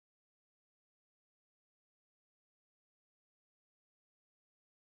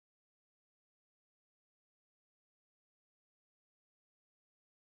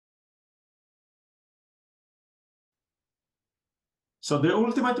So the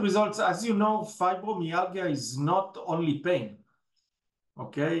ultimate results, as you know, fibromyalgia is not only pain.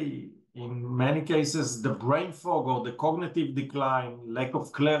 Okay, in many cases, the brain fog or the cognitive decline, lack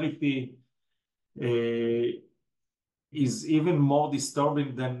of clarity, is even more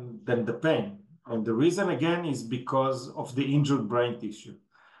disturbing than the pain. And the reason, again, is because of the injured brain tissue.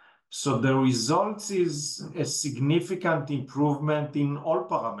 So the results is a significant improvement in all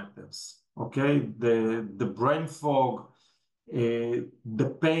parameters, okay? The brain fog,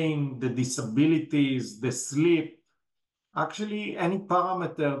 the pain, the disabilities, the sleep. Actually, any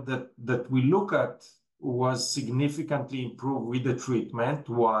parameter that we look at was significantly improved with the treatment.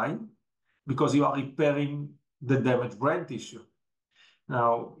 Why? Because you are repairing the damaged brain tissue.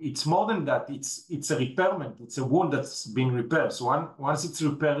 Now, it's more than that. It's a repairment. It's a wound that's been repaired. So once it's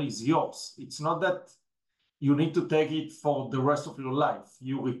repaired, it's yours. It's not that you need to take it for the rest of your life.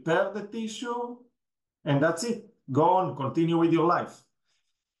 You repair the tissue, and that's it. Go on, continue with your life.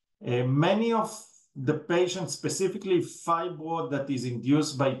 Many of the patients, specifically fibro that is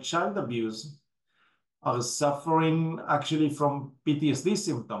induced by child abuse, are suffering actually from PTSD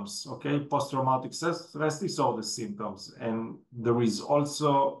symptoms, okay, post-traumatic stress disorder symptoms. And there is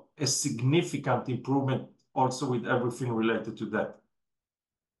also a significant improvement also with everything related to that.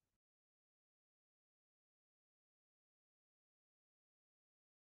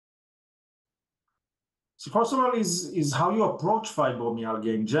 So first of all is how you approach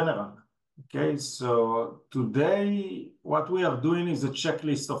fibromyalgia in general. Okay, so today what we are doing is a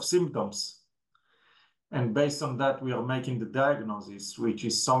checklist of symptoms. And based on that, we are making the diagnosis, which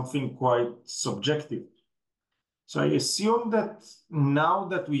is something quite subjective. So I assume that now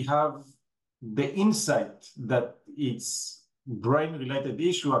that we have the insight that it's brain-related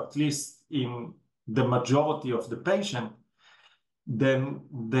issue, at least in the majority of the patient, then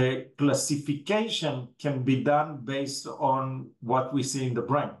the classification can be done based on what we see in the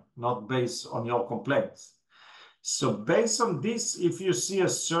brain, not based on your complaints. So based on this, if you see a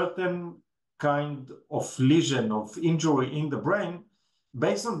certain kind of lesion of injury in the brain,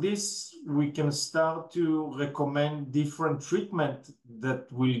 based on this, we can start to recommend different treatment that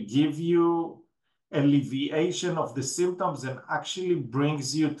will give you alleviation of the symptoms and actually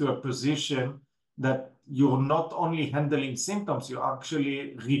brings you to a position that you're not only handling symptoms, you're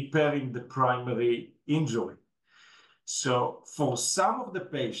actually repairing the primary injury. So for some of the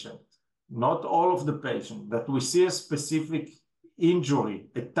patients, not all of the patients, that we see a specific injury,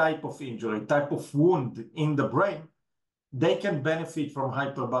 a type of injury, a type of wound in the brain, they can benefit from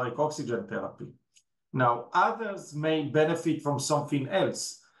hyperbaric oxygen therapy. Now, others may benefit from something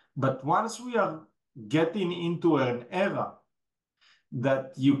else, but once we are getting into an era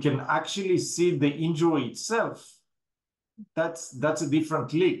that you can actually see the injury itself, that's a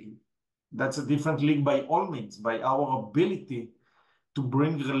different league. That's a different league by all means, by our ability to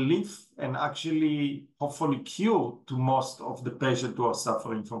bring relief and actually hopefully cure to most of the patients who are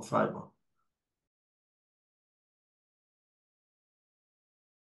suffering from fibro.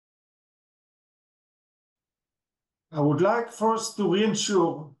 I would like first to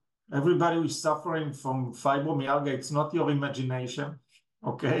reassure everybody who is suffering from fibromyalgia, it's not your imagination,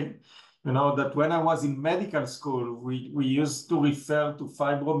 okay? You know, that when I was in medical school, we used to refer to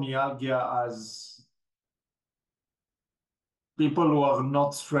fibromyalgia as people who are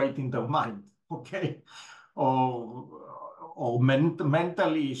not straight in their mind, okay? Or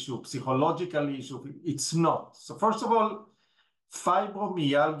mental issue, psychological issue. It's not. So first of all,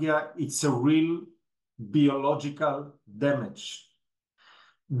 fibromyalgia, it's a real biological damage.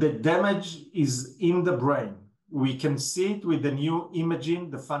 The damage is in the brain. We can see it with the new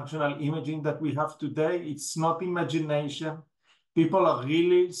imaging, the functional imaging that we have today. It's not imagination. People are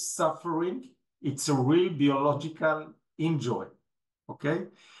really suffering. It's a real biological injury, okay?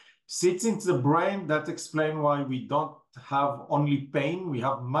 Sits in the brain, that explains why we don't have only pain. We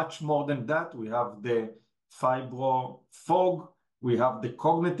have much more than that. We have the fibro fog, we have the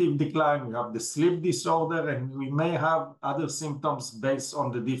cognitive decline, we have the sleep disorder, and we may have other symptoms based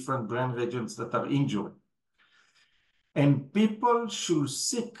on the different brain regions that are injured. And people should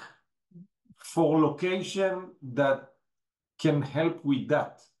seek for location that can help with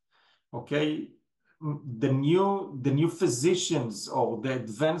that, okay? The new physicians or the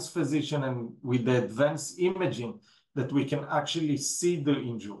advanced physician and with the advanced imaging that we can actually see the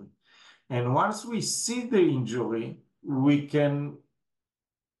injury. And once we see the injury, we can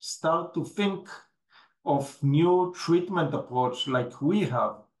start to think of new treatment approach like we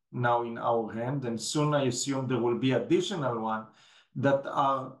have now in our hand, and soon I assume there will be additional one that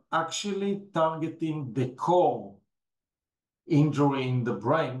are actually targeting the core injury in the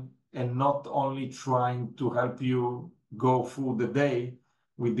brain and not only trying to help you go through the day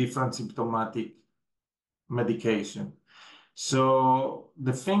with different symptomatic medication. So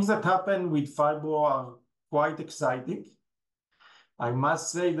the things that happen with fibro are quite exciting. I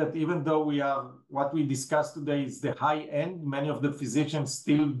must say that even though what we discussed today is the high end, many of the physicians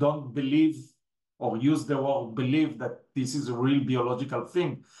still don't believe or use the word believe that this is a real biological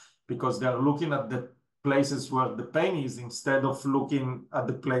thing, because they're looking at the places where the pain is instead of looking at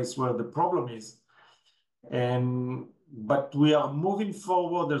the place where the problem is. But we are moving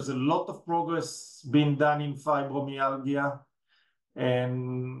forward. There's a lot of progress being done in fibromyalgia.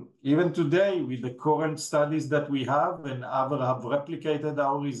 And even today, with the current studies that we have and others have replicated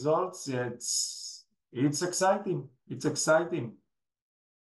our results, it's exciting. It's exciting.